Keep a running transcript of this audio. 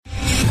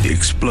The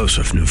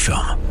explosive new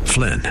film,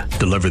 Flynn,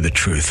 deliver the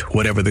truth,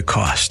 whatever the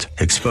cost,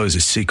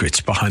 exposes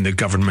secrets behind the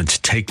government's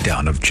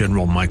takedown of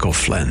General Michael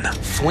Flynn.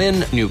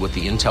 Flynn knew what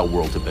the intel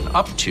world had been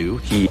up to.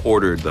 He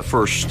ordered the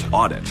first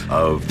audit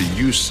of the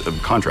use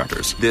of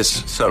contractors.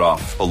 This set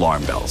off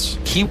alarm bells.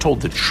 He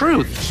told the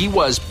truth. He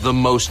was the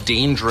most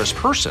dangerous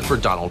person for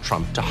Donald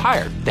Trump to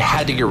hire. They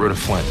had to get rid of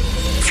Flynn.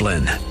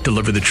 Flynn,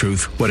 deliver the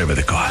truth, whatever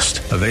the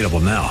cost. Available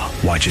now.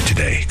 Watch it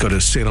today. Go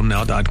to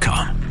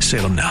salemnow.com.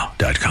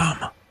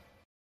 salemnow.com.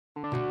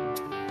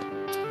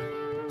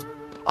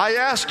 I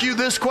ask you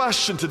this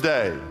question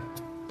today.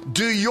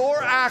 Do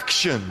your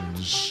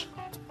actions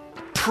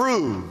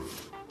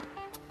prove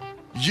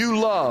you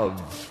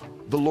love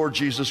the Lord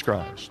Jesus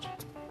Christ?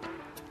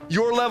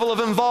 Your level of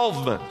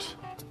involvement,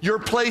 your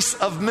place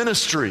of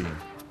ministry.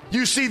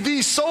 You see,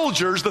 these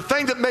soldiers, the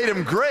thing that made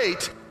them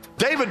great,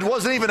 David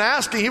wasn't even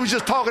asking, he was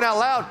just talking out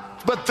loud,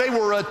 but they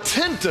were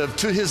attentive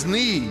to his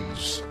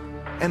needs,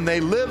 and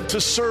they lived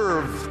to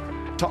serve,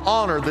 to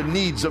honor the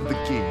needs of the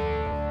king.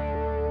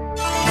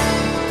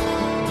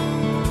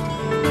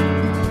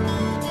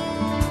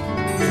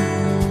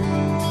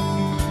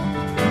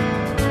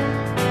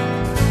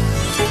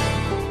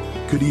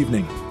 Good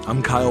evening,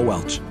 I'm Kyle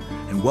Welch,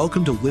 and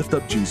welcome to Lift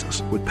Up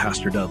Jesus with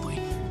Pastor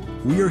Dudley.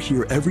 We are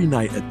here every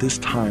night at this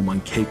time on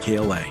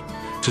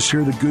KKLA to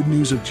share the good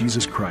news of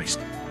Jesus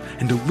Christ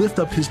and to lift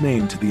up his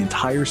name to the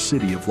entire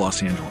city of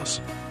Los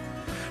Angeles.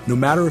 No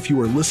matter if you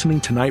are listening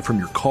tonight from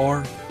your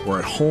car or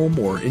at home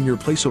or in your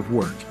place of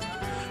work,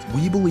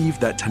 we believe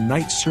that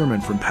tonight's sermon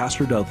from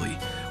Pastor Dudley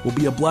will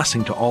be a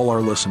blessing to all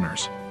our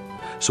listeners.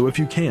 So if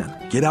you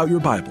can, get out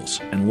your Bibles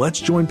and let's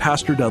join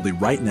Pastor Dudley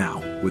right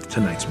now with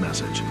tonight's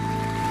message.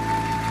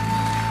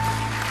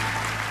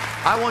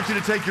 I want you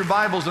to take your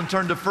Bibles and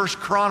turn to 1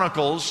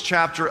 Chronicles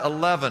chapter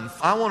 11.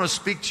 I want to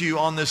speak to you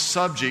on this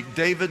subject,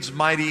 David's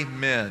mighty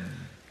men.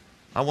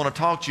 I want to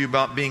talk to you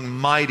about being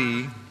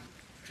mighty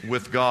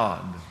with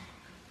God.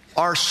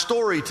 Our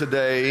story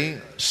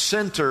today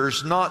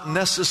centers not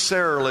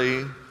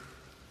necessarily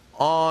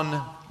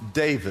on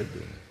David.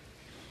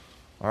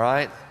 All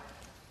right?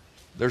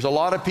 There's a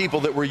lot of people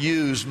that were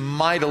used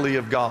mightily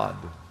of God.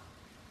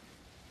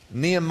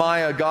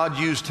 Nehemiah, God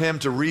used him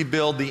to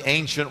rebuild the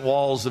ancient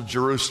walls of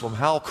Jerusalem.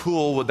 How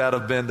cool would that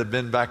have been to have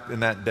been back in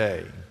that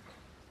day?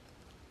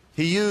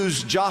 He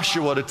used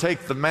Joshua to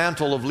take the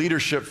mantle of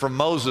leadership from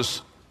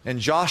Moses, and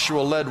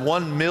Joshua led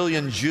 1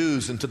 million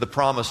Jews into the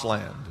promised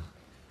land.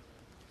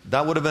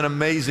 That would have been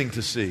amazing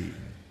to see.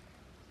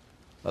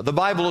 The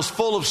Bible is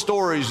full of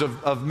stories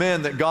of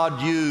men that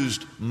God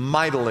used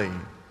mightily.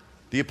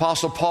 The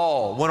Apostle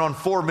Paul went on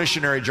 4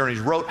 missionary journeys,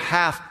 wrote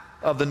half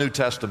of the New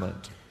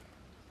Testament.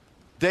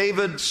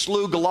 David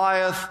slew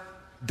Goliath.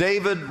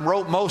 David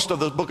wrote most of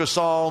the book of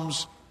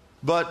Psalms.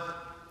 But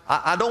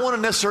I don't want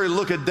to necessarily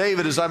look at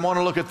David as I want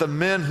to look at the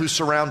men who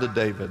surrounded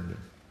David.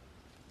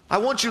 I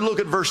want you to look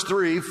at verse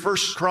 3, 1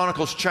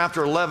 Chronicles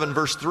chapter 11,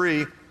 verse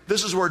 3.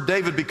 This is where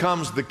David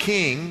becomes the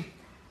king.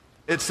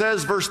 It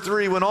says, verse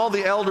 3, when all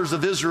the elders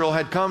of Israel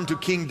had come to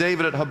King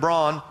David at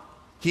Hebron,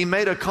 he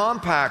made a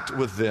compact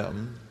with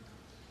them.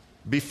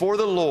 Before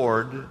the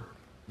Lord,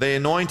 they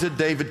anointed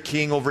David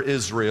king over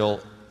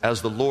Israel,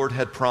 as the Lord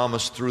had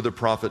promised through the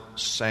prophet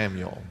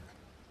Samuel.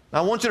 Now,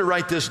 I want you to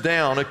write this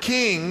down. A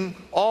king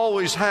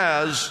always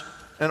has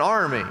an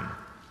army.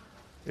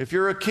 If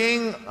you're a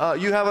king,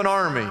 you have an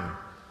army.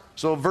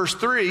 So verse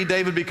 3,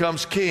 David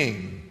becomes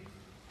king.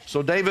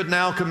 So David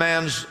now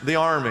commands the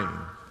army.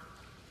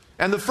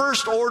 And the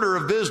first order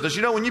of business,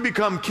 you know, when you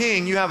become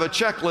king, you have a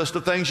checklist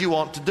of things you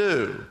want to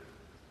do.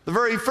 The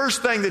very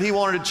first thing that he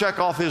wanted to check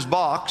off his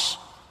box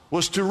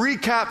was to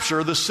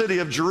recapture the city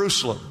of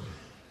Jerusalem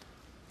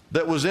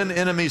that was in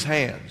enemies'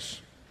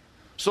 hands.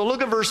 So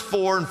look at verse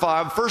 4 and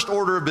 5. First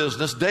order of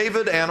business,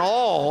 David and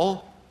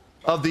all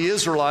of the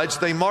Israelites,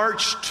 they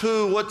marched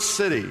to what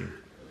city?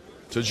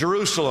 To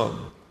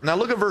Jerusalem. Now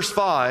look at verse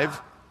 5.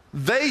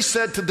 They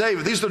said to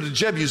David, these are the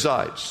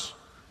Jebusites,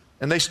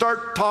 and they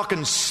start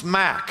talking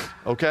smack,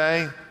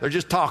 okay? They're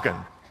just talking.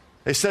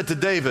 They said to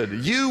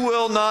David, you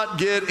will not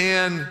get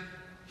in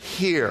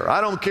here. I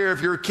don't care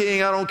if you're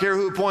king. I don't care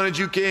who appointed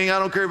you king. I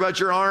don't care about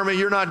your army.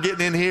 You're not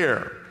getting in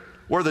here.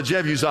 We're the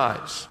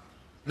Jebusites.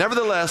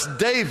 Nevertheless,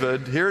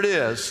 David, here it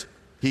is,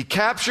 he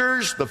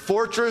captures the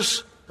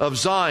fortress of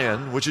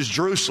Zion, which is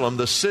Jerusalem,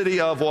 the city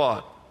of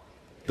what?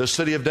 The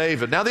city of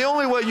David. Now, the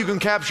only way you can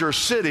capture a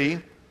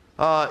city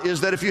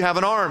is that if you have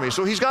an army.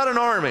 So he's got an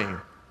army.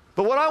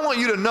 But what I want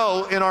you to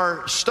know in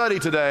our study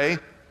today,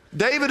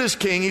 David is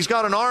king, he's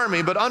got an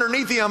army, but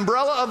underneath the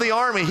umbrella of the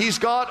army, he's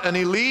got an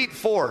elite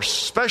force,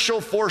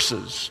 special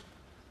forces.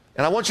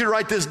 And I want you to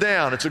write this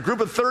down. It's a group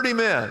of 30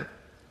 men.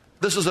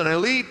 This is an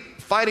elite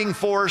fighting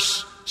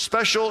force,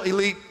 special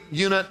elite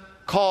unit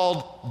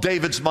called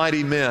David's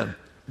mighty men.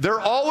 They're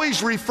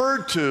always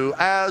referred to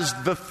as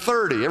the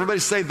 30. Everybody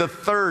say the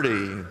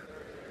 30.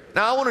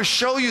 Now I want to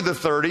show you the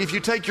 30. If you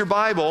take your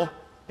Bible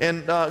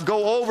and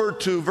go over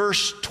to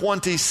verse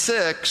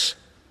 26,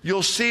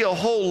 you'll see a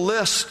whole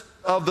list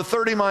of the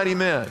 30 mighty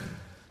men.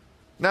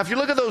 Now, if you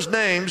look at those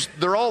names,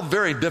 they're all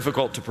very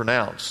difficult to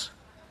pronounce.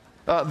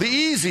 The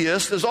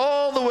easiest is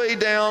all the way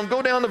down.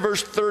 Go down to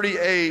verse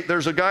 38.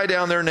 There's a guy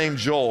down there named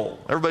Joel.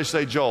 Everybody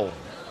say Joel.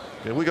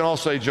 Okay, we can all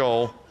say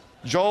Joel.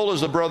 Joel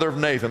is the brother of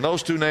Nathan.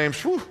 Those two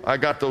names, whew, I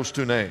got those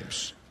two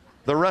names.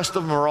 The rest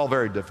of them are all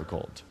very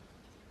difficult.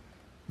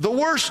 The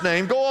worst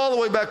name, go all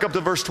the way back up to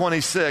verse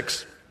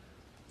 26.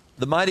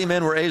 The mighty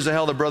men were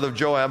Asahel, the brother of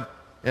Joab,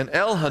 and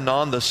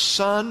Elhanan, the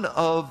son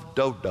of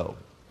Dodo.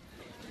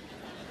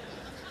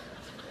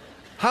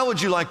 How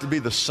would you like to be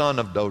the son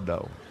of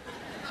Dodo?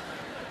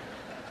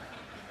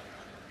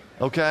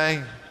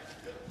 Okay?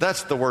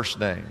 That's the worst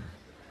name.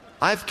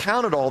 I've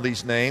counted all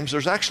these names.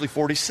 There's actually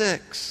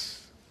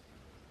 46.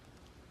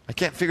 I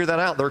can't figure that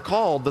out. They're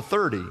called the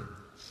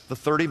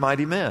 30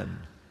 mighty men.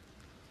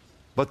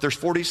 But there's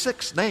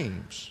 46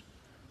 names.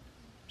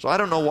 So I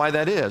don't know why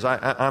that is.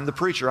 I'm the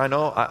preacher. I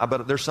know,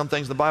 but there's some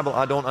things in the Bible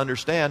I don't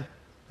understand.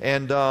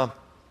 And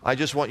I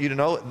just want you to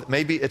know,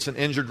 maybe it's an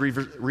injured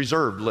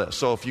reserved list.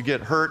 So if you get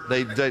hurt,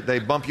 they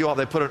bump you off.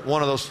 They put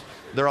one of those,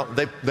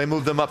 they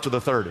move them up to the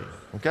 30.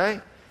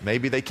 Okay?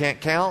 Maybe they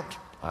can't count.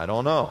 I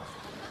don't know.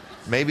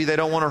 Maybe they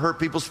don't want to hurt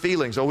people's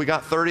feelings. Oh, we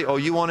got 30. Oh,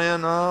 you want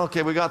in? Oh,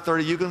 okay, we got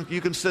 30. You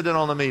can sit in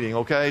on the meeting,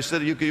 okay?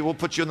 We'll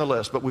put you in the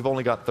list, but we've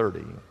only got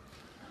 30.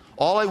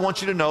 All I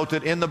want you to note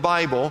that in the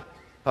Bible,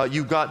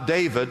 you've got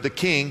David, the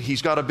king.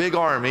 He's got a big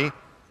army.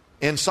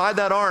 Inside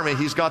that army,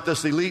 he's got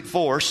this elite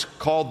force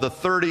called the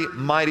 30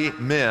 mighty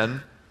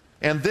men.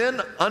 And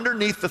then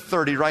underneath the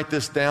 30, write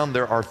this down,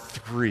 there are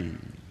 3.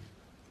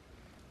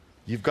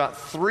 You've got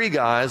 3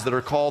 guys that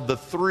are called the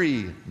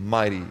 3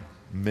 mighty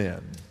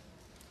men.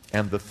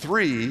 And the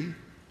 3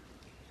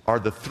 are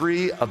the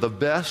 3 of the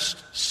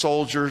best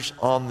soldiers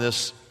on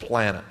this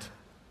planet.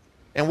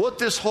 And what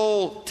this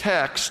whole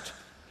text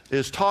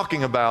is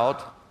talking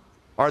about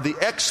are the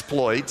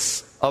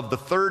exploits of the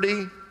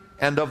 30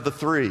 and of the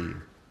 3.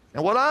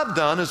 And what I've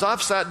done is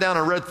I've sat down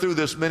and read through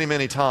this many,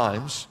 many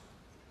times.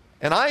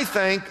 And I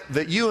think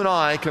that you and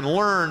I can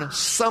learn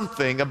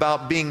something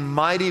about being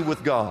mighty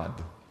with God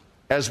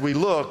as we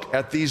look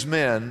at these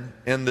men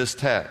in this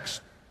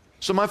text.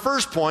 So my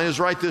first point is,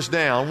 write this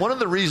down. One of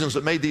the reasons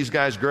that made these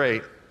guys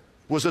great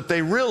was that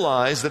they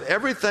realized that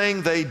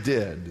everything they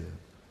did,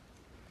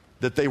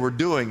 that they were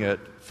doing it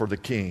for the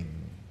king.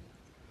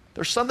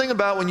 There's something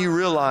about when you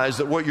realize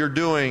that what you're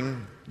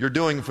doing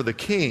for the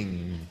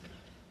king.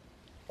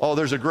 Oh,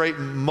 there's a great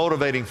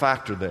motivating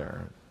factor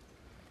there.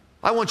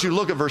 I want you to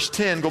look at verse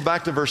 10. Go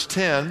back to verse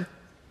 10.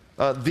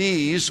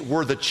 These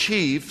were the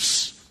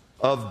chiefs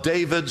of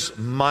David's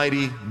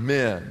mighty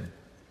men.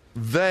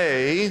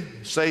 They,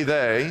 say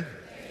they,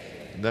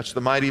 that's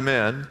the mighty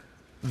men.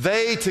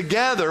 They,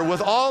 together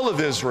with all of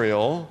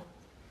Israel,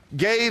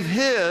 gave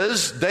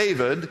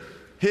David,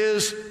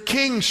 his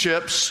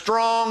kingship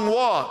strong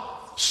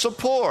what?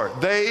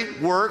 Support. They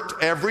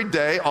worked every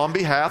day on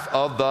behalf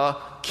of the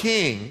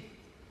king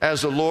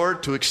as the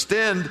Lord to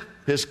extend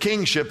his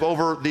kingship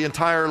over the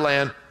entire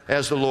land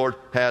as the Lord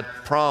had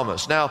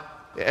promised. Now,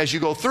 as you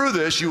go through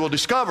this, you will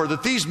discover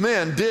that these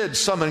men did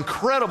some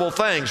incredible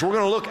things. We're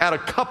going to look at a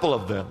couple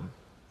of them.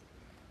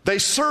 They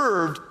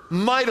served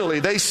mightily.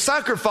 They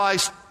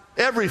sacrificed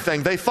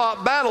everything. They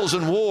fought battles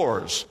and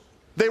wars.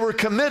 They were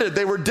committed.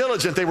 They were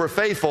diligent. They were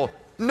faithful.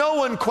 No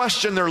one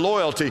questioned their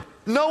loyalty.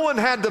 No one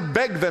had to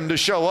beg them to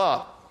show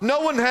up.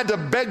 No one had to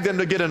beg them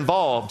to get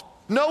involved.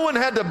 No one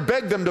had to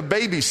beg them to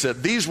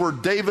babysit. These were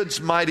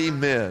David's mighty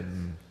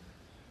men.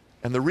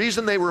 And the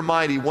reason they were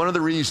mighty, one of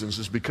the reasons,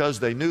 is because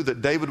they knew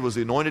that David was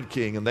the anointed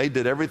king, and they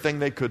did everything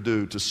they could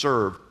do to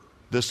serve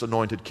this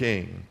anointed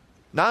king.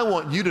 Now I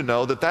want you to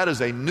know that that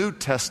is a New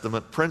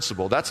Testament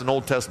principle. That's an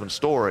Old Testament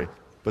story,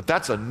 but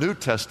that's a New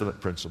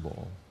Testament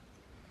principle.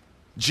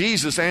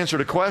 Jesus answered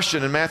a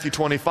question in Matthew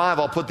 25.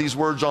 I'll put these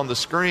words on the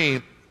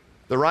screen.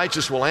 The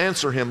righteous will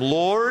answer him,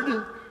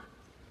 Lord,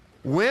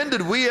 when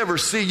did we ever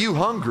see you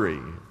hungry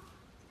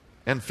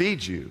and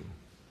feed you?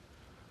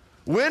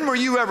 When were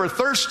you ever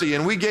thirsty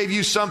and we gave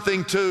you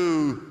something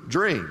to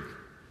drink?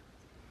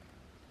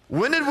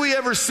 When did we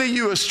ever see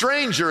you a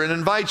stranger and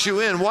invite you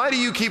in? Why do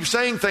you keep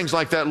saying things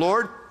like that,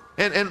 Lord?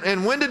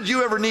 And when did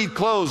you ever need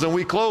clothes and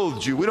we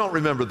clothed you? We don't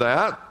remember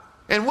that.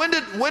 And when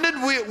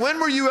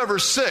were you ever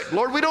sick?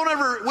 Lord, we don't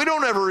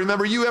ever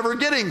remember you ever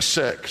getting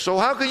sick. So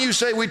how can you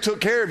say we took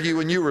care of you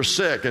when you were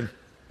sick?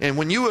 And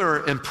when you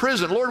were in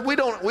prison, Lord, we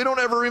don't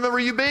ever remember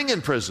you being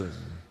in prison.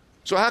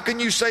 So how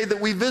can you say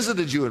that we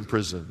visited you in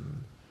prison?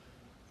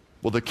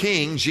 Well, the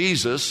king,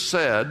 Jesus,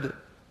 said,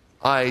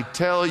 I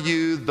tell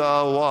you the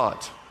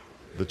what?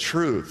 The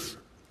truth.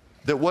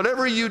 That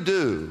whatever you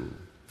do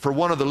for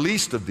one of the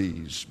least of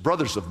these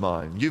brothers of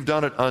mine, you've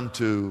done it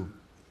unto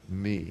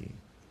me.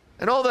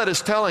 And all that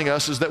is telling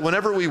us is that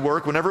whenever we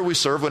work, whenever we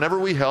serve, whenever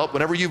we help,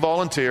 whenever you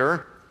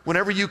volunteer,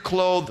 whenever you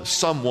clothe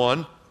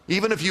someone,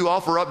 even if you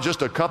offer up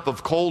just a cup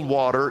of cold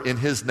water in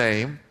his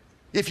name,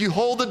 if you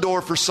hold the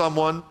door for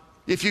someone,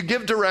 if you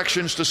give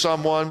directions to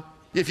someone,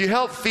 if you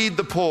help feed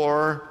the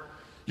poor,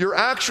 you're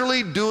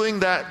actually doing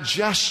that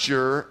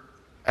gesture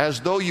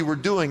as though you were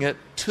doing it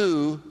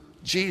to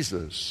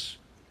Jesus.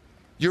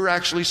 You're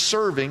actually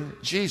serving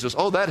Jesus.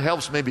 Oh, that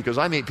helps me because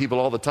I meet people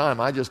all the time.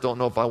 I just don't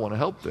know if I want to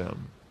help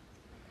them.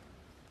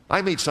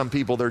 I meet some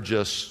people, they're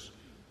just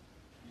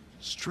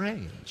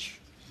strange.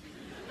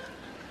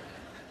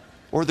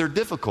 Or they're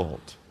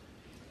difficult.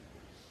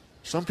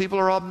 Some people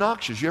are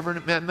obnoxious. You ever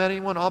met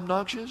anyone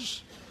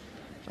obnoxious?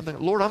 I think,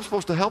 Lord, I'm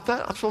supposed to help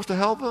that? I'm supposed to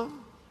help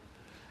them?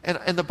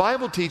 And the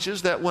Bible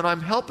teaches that when I'm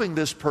helping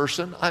this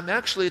person,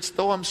 it's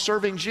though I'm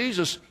serving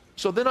Jesus.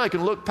 So then I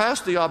can look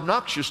past the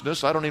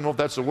obnoxiousness. I don't even know if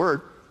that's a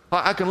word.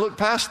 I can look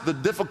past the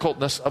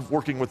difficultness of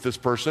working with this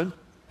person.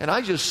 And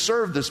I just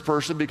serve this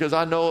person because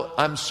I know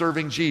I'm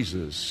serving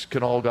Jesus.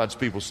 Can all God's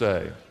people say?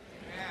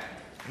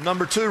 Amen.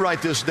 Number 2,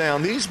 write this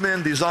down. These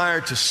men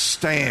desired to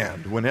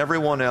stand when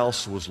everyone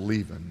else was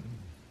leaving.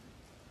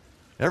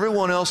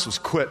 Everyone else was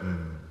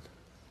quitting.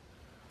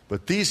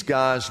 But these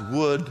guys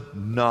would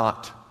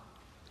not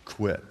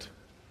quit.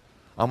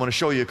 I'm going to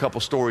show you a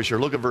couple stories here.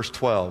 Look at verse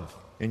 12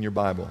 in your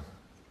Bible.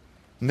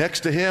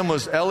 Next to him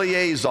was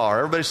Eleazar.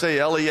 Everybody say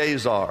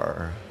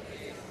Eleazar.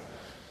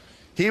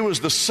 He was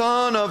the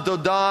son of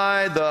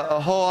Dodai the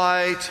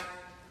Ahohite.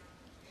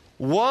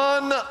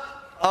 One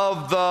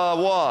of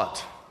the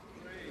what?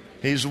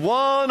 He's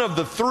one of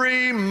the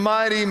 3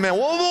 mighty men.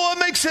 Well,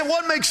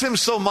 what makes him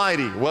so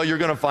mighty? Well, you're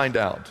going to find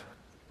out.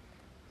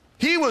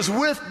 He was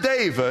with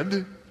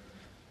David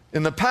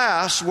in the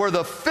past where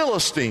the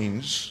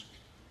Philistines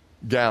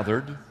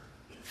gathered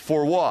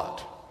for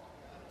what?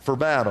 For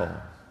battle.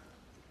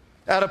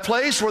 At a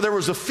place where there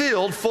was a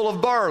field full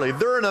of barley.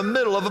 They're in the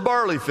middle of a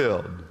barley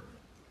field.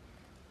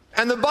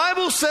 And the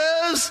Bible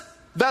says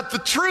that the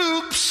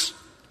troops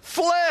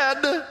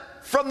fled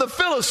from the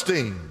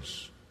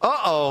Philistines.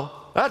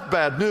 That's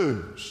bad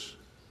news.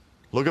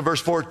 Look at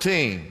verse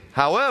 14.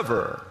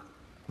 However,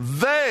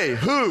 they,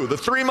 who? The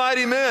 3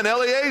 mighty men,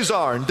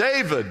 Eleazar and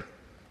David,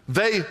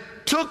 they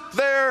took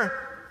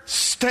their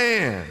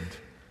stand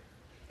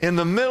in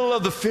the middle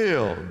of the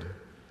field,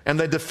 and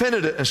they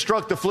defended it and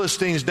struck the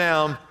Philistines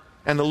down,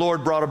 and the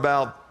Lord brought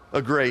about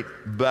a great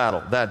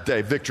battle that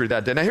day, victory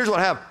that day. Now here's what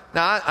happened.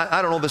 Now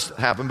I don't know if this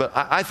happened, but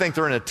I think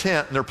they're in a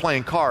tent and they're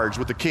playing cards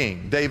with the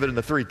king, David and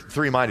the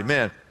three mighty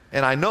men.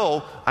 And I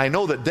know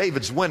that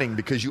David's winning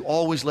because you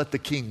always let the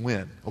king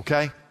win,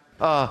 okay?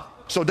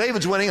 So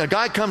David's winning. A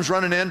guy comes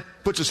running in,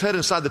 puts his head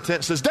inside the tent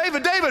and says,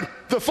 David,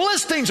 the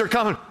Philistines are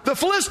coming. The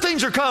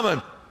Philistines are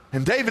coming.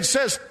 And David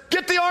says,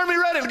 get the army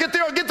ready. Get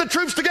the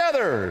troops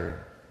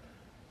together.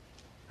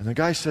 And the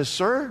guy says,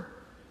 sir,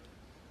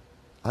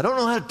 I don't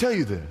know how to tell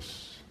you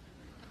this,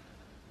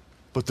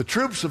 but the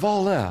troops have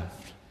all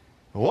left.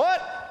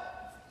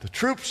 What? The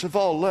troops have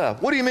all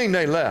left. What do you mean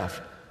they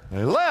left?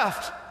 They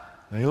left.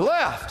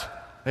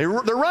 They're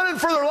running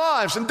for their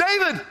lives. And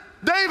David,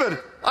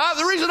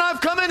 the reason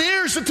I've come in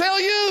here is to tell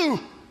you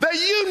that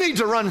you need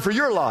to run for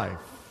your life.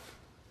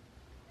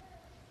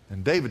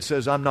 And David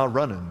says, I'm not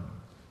running.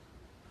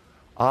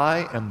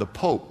 I am the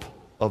Pope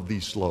of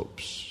these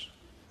slopes.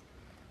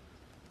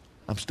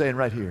 I'm staying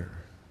right here.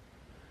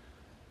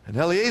 And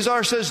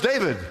Eleazar says,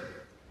 David,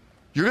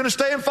 you're going to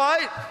stay and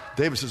fight?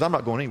 David says, I'm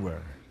not going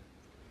anywhere.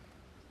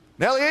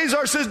 And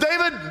Eleazar says,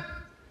 David,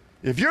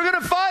 if you're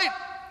going to fight,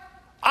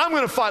 I'm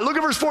going to fight. Look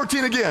at verse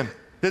 14 again.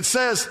 It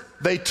says,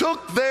 they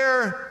took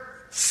their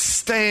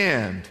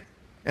stand.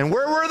 And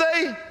where were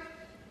they?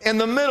 In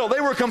the middle.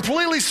 They were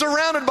completely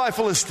surrounded by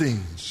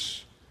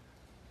Philistines.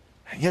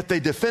 And yet they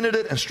defended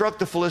it and struck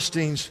the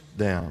Philistines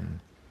down.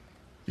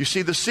 You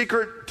see, the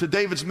secret to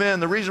David's men,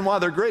 the reason why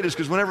they're great is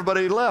because when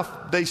everybody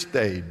left, they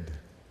stayed.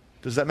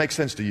 Does that make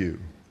sense to you?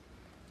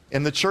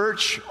 In the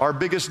church, our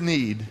biggest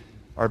need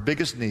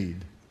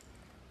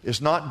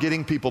is not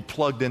getting people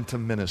plugged into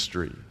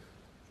ministry.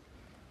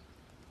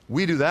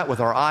 We do that with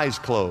our eyes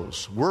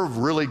closed. We're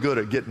really good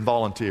at getting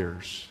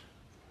volunteers.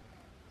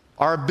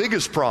 Our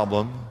biggest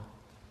problem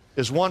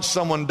is once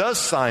someone does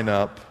sign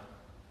up,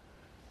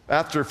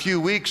 after a few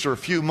weeks or a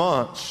few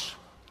months,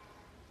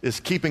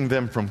 is keeping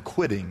them from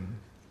quitting.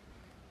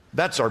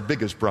 That's our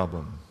biggest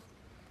problem.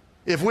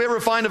 If we ever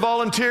find a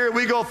volunteer,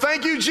 we go,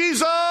 thank you,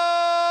 Jesus!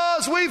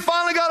 We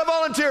finally got a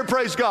volunteer,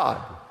 praise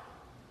God.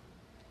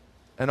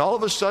 And all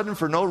of a sudden,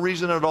 for no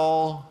reason at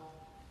all,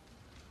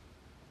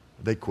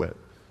 they quit.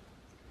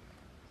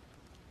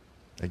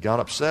 They got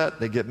upset,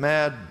 they get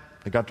mad,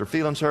 they got their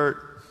feelings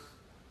hurt.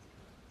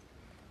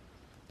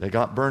 They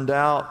got burned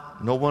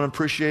out. No one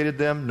appreciated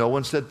them. No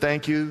one said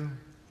thank you.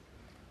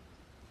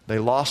 They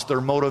lost their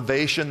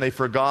motivation. They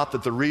forgot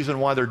that the reason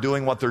why they're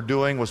doing what they're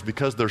doing was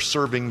because they're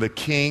serving the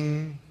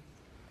King.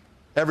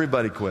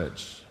 Everybody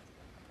quits.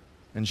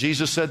 And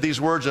Jesus said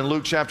these words in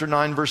Luke chapter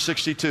 9, verse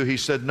 62. He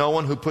said, no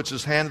one who puts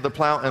his hand to the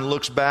plow and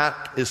looks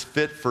back is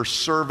fit for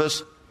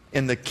service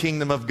in the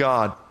kingdom of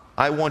God.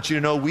 I want you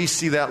to know we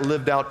see that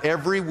lived out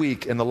every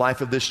week in the life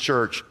of this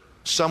church.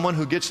 Someone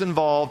who gets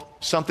involved,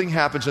 something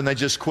happens, and they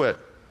just quit.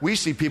 We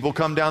see people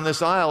come down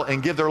this aisle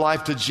and give their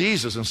life to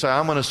Jesus and say,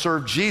 I'm going to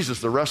serve Jesus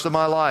the rest of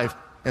my life.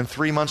 And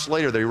 3 months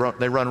later, they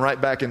run right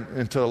back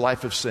into a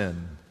life of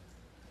sin.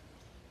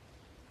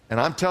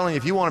 And I'm telling you,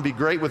 if you want to be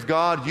great with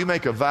God, you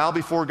make a vow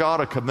before God,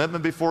 a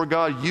commitment before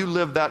God, you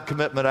live that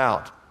commitment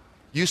out.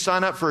 You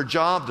sign up for a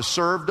job to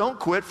serve, don't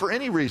quit for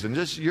any reason.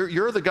 Just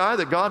you're the guy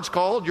that God's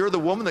called, you're the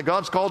woman that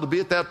God's called to be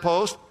at that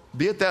post,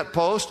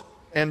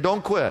 and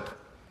don't quit.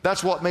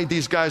 That's what made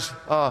these guys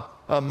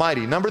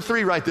mighty. Number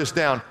 3, write this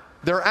down.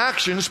 Their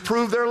actions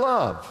prove their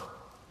love.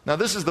 Now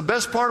this is the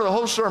best part of the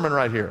whole sermon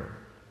right here.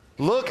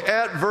 Look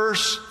at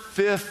verse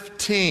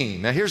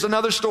 15. Now here's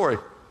another story.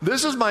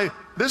 This is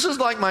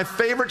like my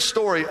favorite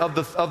story of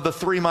the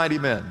 3 mighty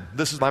men.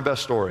 This is my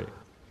best story.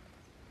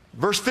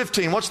 Verse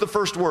 15, what's the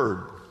first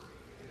word?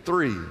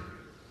 3.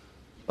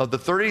 Of the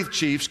 30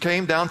 chiefs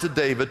came down to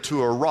David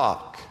to a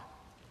rock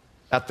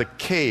at the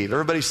cave.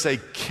 Everybody say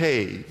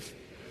cave.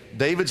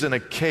 David's in a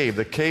cave,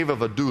 the cave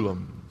of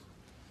Adullam.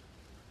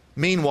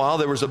 Meanwhile,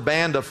 there was a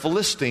band of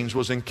Philistines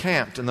was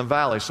encamped in the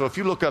valley. So if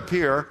you look up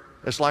here,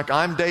 it's like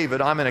I'm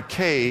David, I'm in a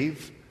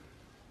cave.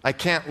 I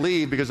can't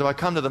leave because if I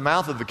come to the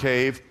mouth of the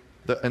cave,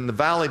 in the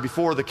valley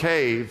before the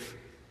cave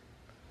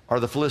are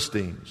the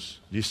Philistines.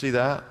 Do you see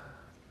that?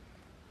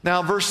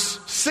 Now verse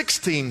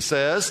 16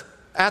 says,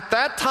 at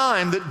that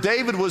time that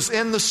David was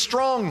in the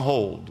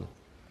stronghold,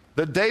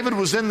 that David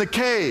was in the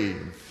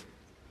cave,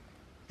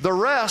 the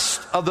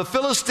rest of the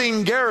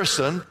Philistine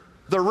garrison,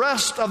 the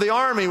rest of the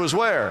army was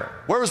where?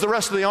 Where was the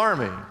rest of the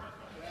army?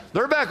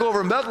 They're back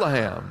over in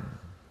Bethlehem.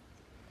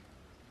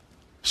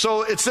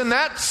 So it's in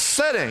that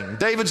setting.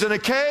 David's in a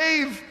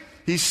cave.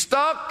 He's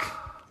stuck.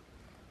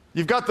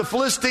 You've got the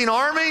Philistine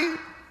army.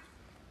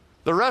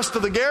 The rest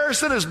of the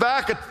garrison is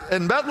back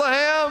in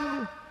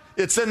Bethlehem.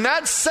 It's in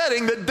that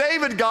setting that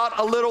David got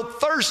a little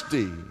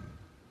thirsty.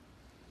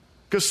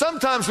 Because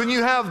sometimes when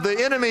you have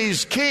the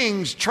enemy's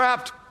kings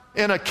trapped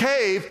in a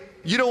cave,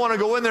 you don't want to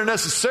go in there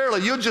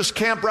necessarily. You'll just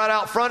camp right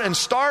out front and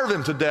starve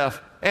him to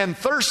death and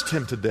thirst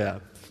him to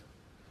death.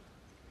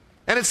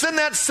 And it's in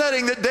that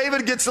setting that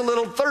David gets a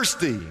little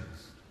thirsty.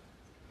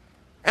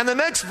 And the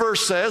next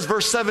verse says,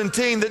 verse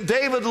 17, that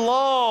David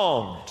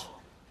longed.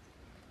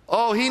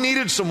 Oh, he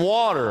needed some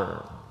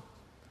water.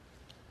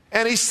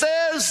 And he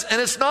says,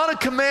 and it's not a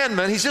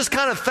commandment, he's just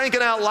kind of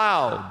thinking out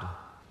loud.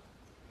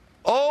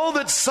 Oh,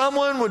 that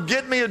someone would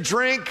get me a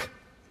drink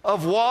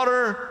of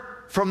water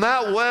from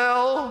that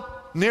well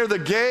near the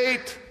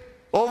gate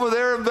over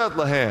there in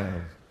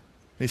Bethlehem.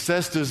 He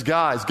says to his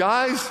guys,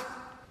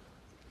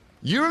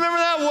 you remember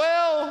that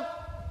well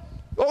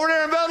over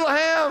there in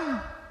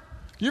Bethlehem?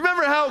 You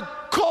remember how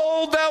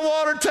cold that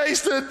water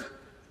tasted?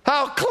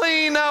 How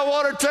clean that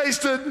water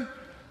tasted?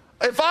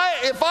 If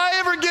I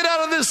ever get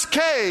out of this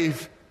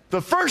cave,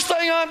 the first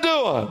thing I'm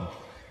doing,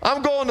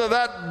 I'm going to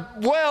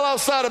that well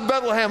outside of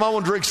Bethlehem. I'm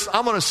going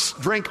to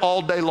drink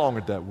all day long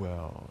at that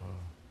well.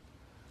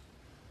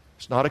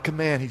 It's not a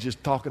command. He's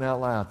just talking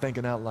out loud,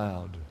 thinking out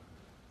loud.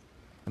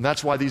 And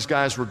that's why these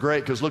guys were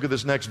great, because look at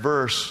this next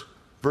verse,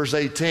 verse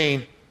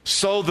 18.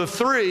 So the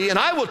 3, and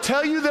I will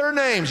tell you their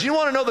names. You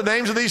want to know the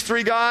names of these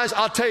 3 guys?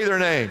 I'll tell you their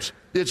names.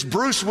 It's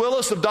Bruce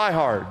Willis of Die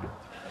Hard.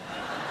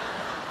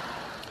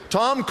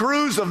 Tom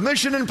Cruise of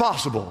Mission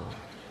Impossible.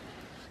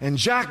 And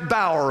Jack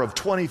Bauer of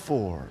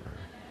 24.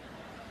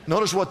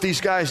 Notice what these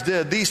guys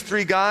did. These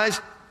 3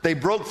 guys, they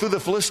broke through the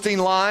Philistine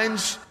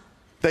lines.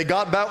 They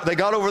got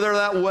over there to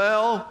that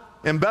well.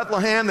 In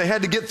Bethlehem, they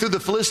had to get through the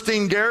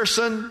Philistine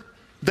garrison.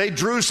 They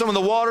drew some of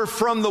the water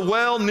from the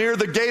well near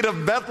the gate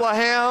of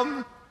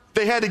Bethlehem.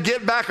 They had to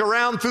get back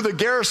around through the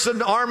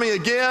garrison army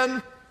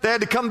again. They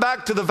had to come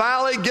back to the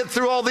valley, get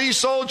through all these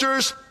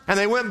soldiers, and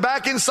they went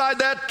back inside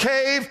that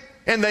cave,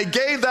 and they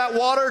gave that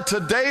water to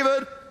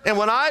David. And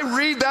when I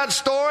read that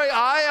story,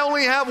 I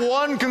only have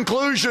one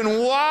conclusion.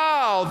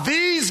 Wow,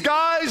 these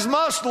guys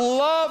must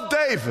love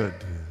David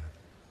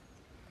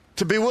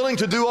to be willing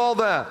to do all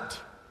that.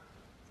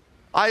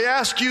 I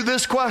ask you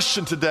this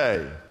question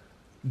today.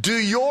 Do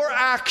your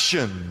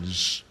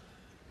actions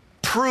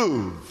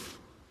prove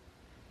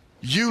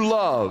you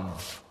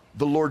love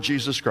the Lord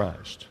Jesus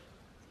Christ?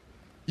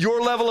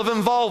 Your level of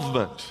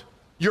involvement,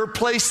 your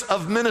place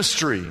of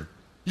ministry,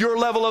 your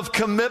level of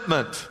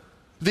commitment,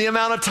 the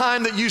amount of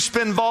time that you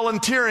spend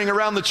volunteering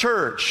around the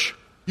church,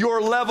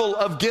 your level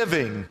of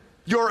giving,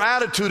 your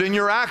attitude and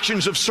your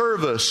actions of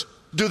service,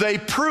 do they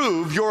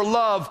prove your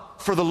love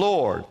for the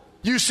Lord?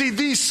 You see,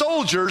 these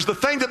soldiers, the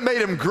thing that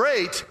made them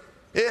great,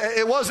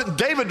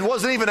 David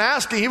wasn't even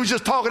asking, he was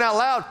just talking out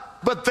loud,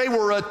 but they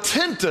were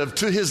attentive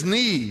to his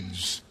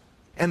needs,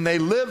 and they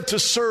lived to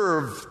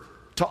serve,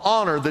 to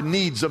honor the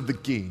needs of the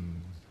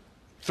king.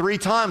 3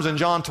 times in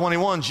John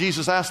 21,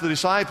 Jesus asked the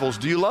disciples,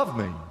 do you love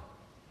me?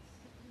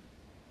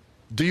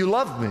 Do you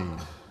love me?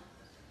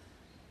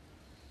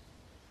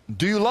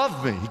 Do you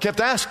love me? He kept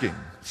asking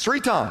 3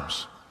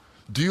 times.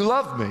 Do you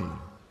love me?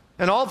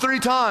 And all 3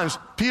 times,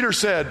 Peter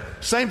said,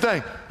 same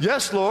thing.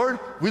 Yes, Lord,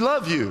 we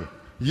love you.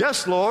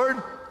 Yes,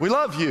 Lord, we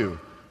love you.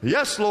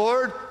 Yes,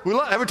 Lord, we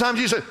love. Every time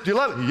Jesus said, do you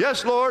love me?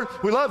 Yes, Lord,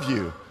 we love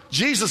you.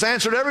 Jesus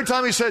answered every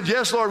time he said,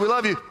 yes, Lord, we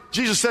love you.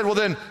 Jesus said, well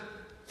then,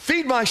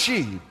 feed my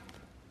sheep.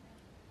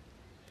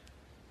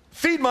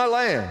 Feed my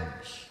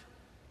lambs.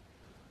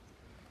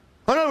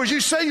 In other words,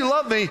 you say you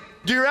love me,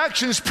 do your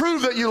actions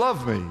prove that you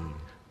love me?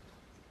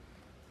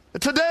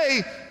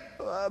 Today,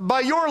 by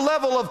your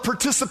level of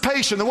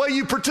participation, the way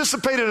you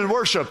participated in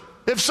worship,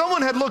 if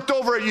someone had looked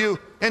over at you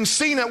and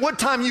seen at what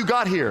time you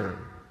got here,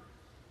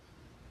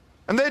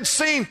 and they'd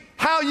seen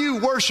how you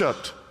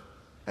worshiped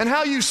and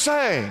how you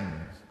sang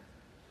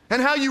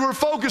and how you were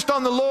focused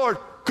on the Lord,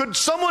 could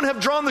someone have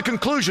drawn the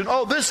conclusion,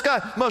 oh, this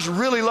guy must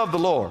really love the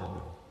Lord?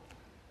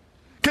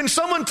 Can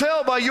someone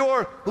tell by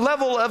your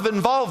level of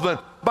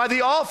involvement, by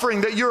the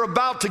offering that you're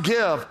about to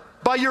give,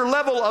 by your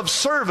level of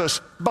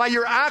service, by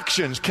your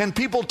actions, can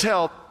people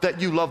tell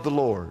that you love the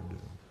Lord?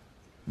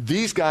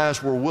 These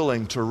guys were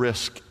willing to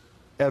risk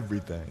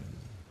everything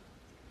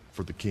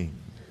for the King.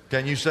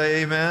 Can you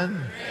say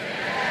amen? Amen.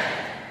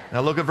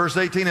 Now look at verse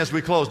 18 as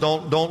we close.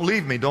 Don't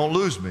leave me, don't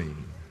lose me.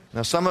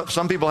 Now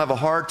some people have a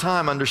hard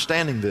time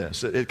understanding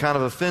this. It kind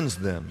of offends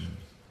them.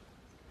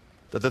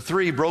 That the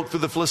three broke through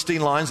the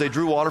Philistine lines. They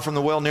drew water from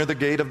the well near the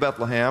gate of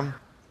Bethlehem.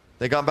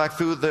 They got back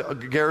through the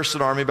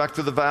garrison army, back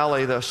through the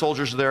valley, the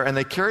soldiers there, and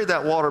they carried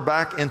that water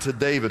back into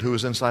David, who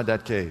was inside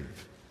that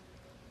cave.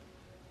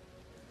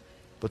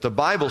 But the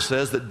Bible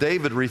says that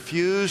David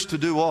refused to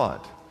do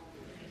what?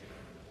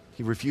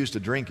 He refused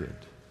to drink it.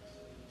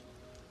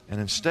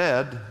 And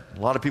instead, a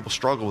lot of people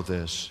struggle with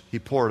this, he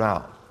poured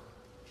out.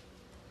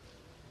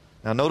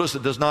 Now notice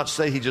it does not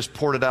say he just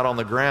poured it out on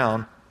the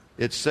ground.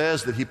 It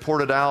says that he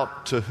poured it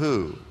out to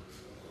who?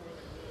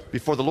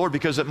 Before the Lord,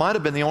 because it might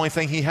have been the only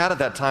thing he had at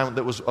that time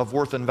that was of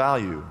worth and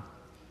value.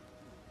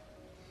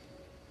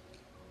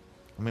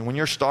 I mean, when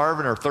you're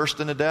starving or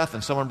thirsting to death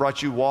and someone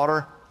brought you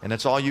water and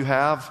it's all you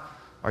have,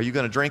 are you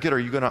going to drink it or are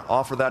you going to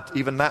offer that,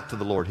 even that to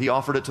the Lord? He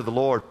offered it to the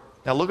Lord.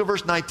 Now look at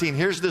verse 19.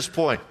 Here's this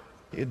point.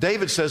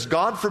 David says,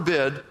 God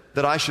forbid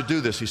that I should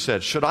do this. He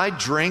said, should I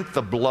drink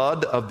the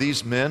blood of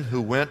these men who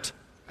went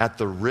at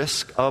the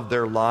risk of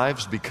their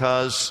lives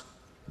because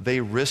they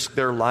risked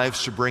their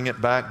lives to bring it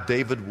back?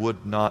 David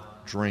would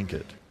not drink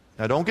it.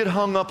 Now don't get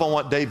hung up on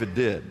what David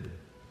did.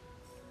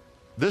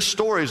 This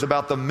story is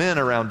about the men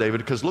around David,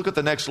 because look at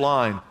the next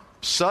line.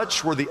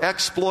 Such were the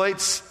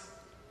exploits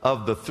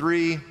of the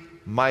three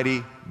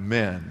mighty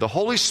men. The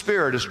Holy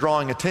Spirit is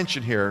drawing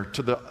attention here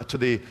to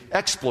the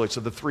exploits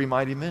of the three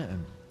mighty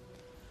men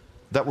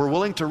that were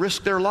willing to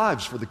risk their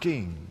lives for the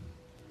King.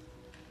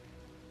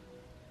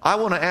 I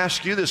want to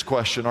ask you this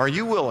question. Are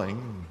you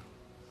willing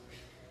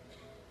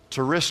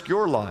to risk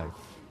your life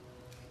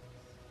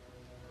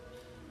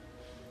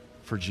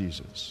for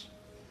Jesus?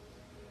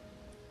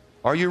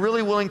 Are you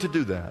really willing to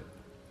do that?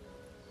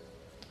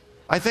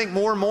 I think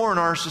more and more in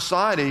our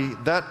society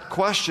that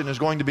question is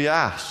going to be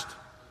asked.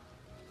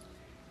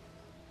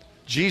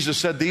 Jesus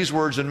said these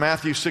words in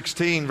Matthew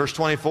 16 verse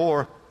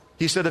 24.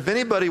 He said, if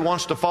anybody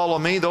wants to follow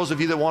me, those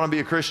of you that want to be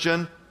a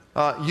Christian,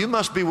 you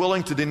must be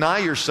willing to deny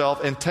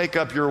yourself and take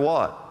up your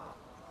what?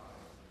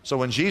 So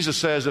when Jesus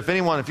says, if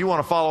you want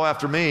to follow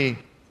after me,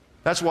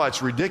 that's why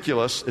it's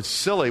ridiculous, it's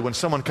silly when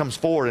someone comes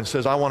forward and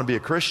says, I want to be a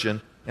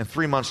Christian, and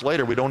 3 months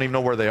later we don't even know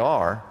where they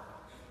are.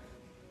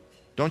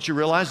 Don't you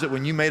realize that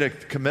when you made a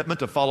commitment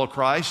to follow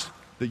Christ,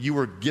 that you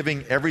were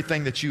giving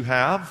everything that you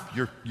have,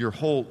 your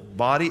whole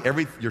body,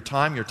 your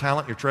time, your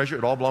talent, your treasure,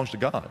 it all belongs to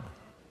God.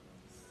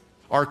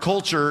 Our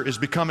culture is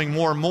becoming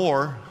more and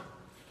more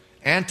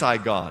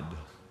anti-God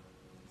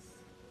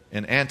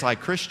and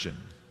anti-Christian.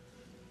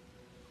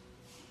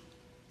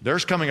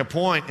 There's coming a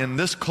point in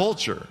this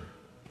culture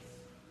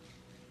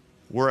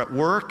where at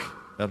work,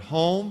 at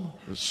home,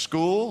 at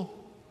school,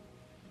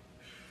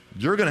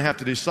 you're going to have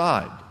to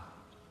decide,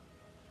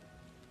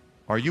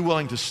 are you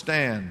willing to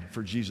stand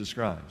for Jesus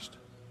Christ?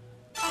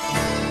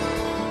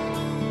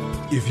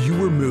 If you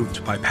were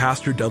moved by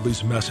Pastor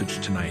Dudley's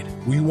message tonight,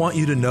 we want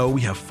you to know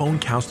we have phone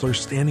counselors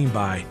standing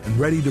by and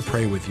ready to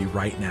pray with you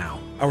right now.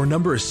 Our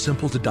number is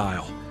simple to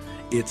dial.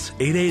 It's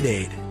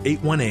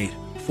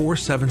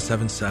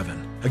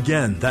 888-818-4777.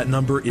 Again, that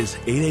number is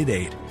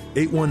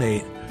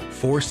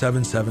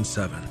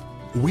 888-818-4777.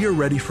 We are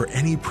ready for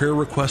any prayer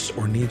requests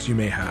or needs you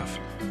may have.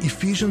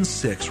 Ephesians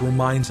 6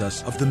 reminds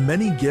us of the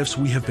many gifts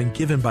we have been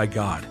given by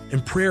God,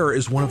 and prayer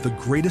is one of the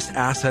greatest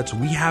assets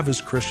we have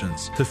as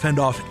Christians to fend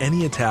off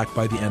any attack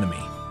by the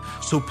enemy.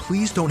 So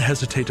please don't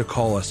hesitate to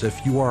call us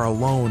if you are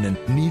alone and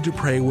need to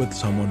pray with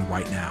someone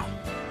right now.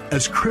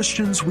 As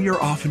Christians, we are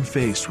often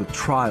faced with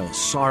trials,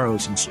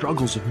 sorrows, and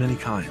struggles of many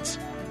kinds.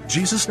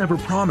 Jesus never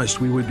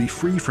promised we would be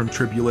free from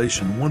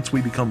tribulation once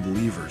we become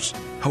believers.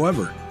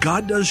 However,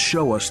 God does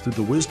show us through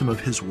the wisdom of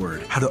His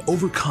Word how to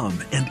overcome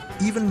and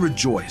even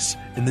rejoice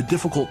in the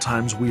difficult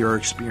times we are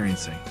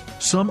experiencing.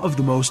 Some of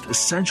the most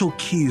essential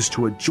keys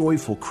to a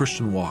joyful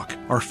Christian walk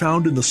are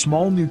found in the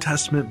small New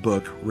Testament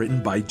book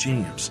written by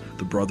James,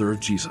 the brother of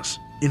Jesus.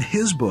 In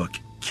his book,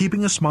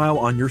 Keeping a Smile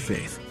on Your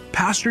Faith,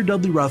 Pastor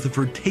Dudley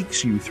Rutherford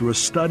takes you through a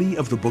study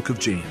of the book of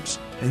James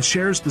and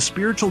shares the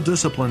spiritual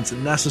disciplines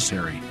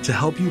necessary to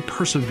help you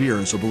persevere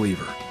as a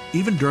believer,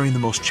 even during the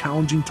most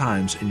challenging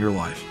times in your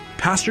life.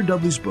 Pastor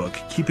Dudley's book,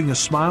 Keeping a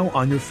Smile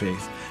on Your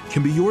Faith,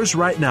 can be yours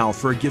right now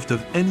for a gift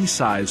of any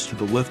size to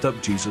the Lift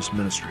Up Jesus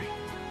ministry.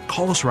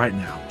 Call us right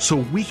now so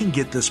we can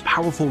get this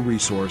powerful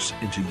resource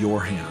into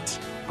your hands.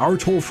 Our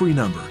toll-free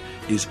number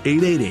is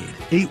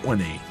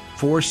 888-818-4777.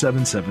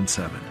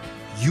 888-4777.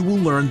 You will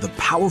learn the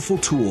powerful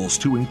tools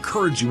to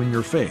encourage you in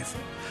your faith,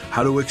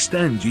 how to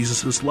extend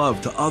Jesus'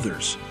 love to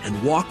others,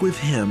 and walk with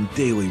Him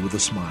daily with a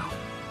smile.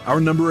 Our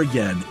number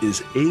again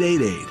is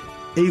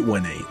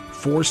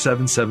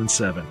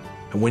 888-818-4777.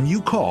 And when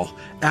you call,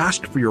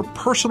 ask for your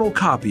personal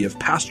copy of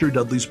Pastor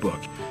Dudley's book,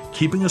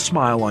 Keeping a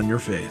Smile on Your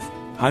Faith.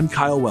 I'm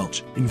Kyle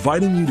Welch,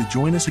 inviting you to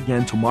join us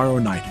again tomorrow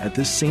night at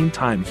this same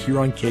time here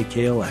on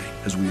KKLA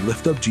as we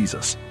lift up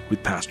Jesus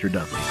with Pastor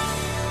Dudley.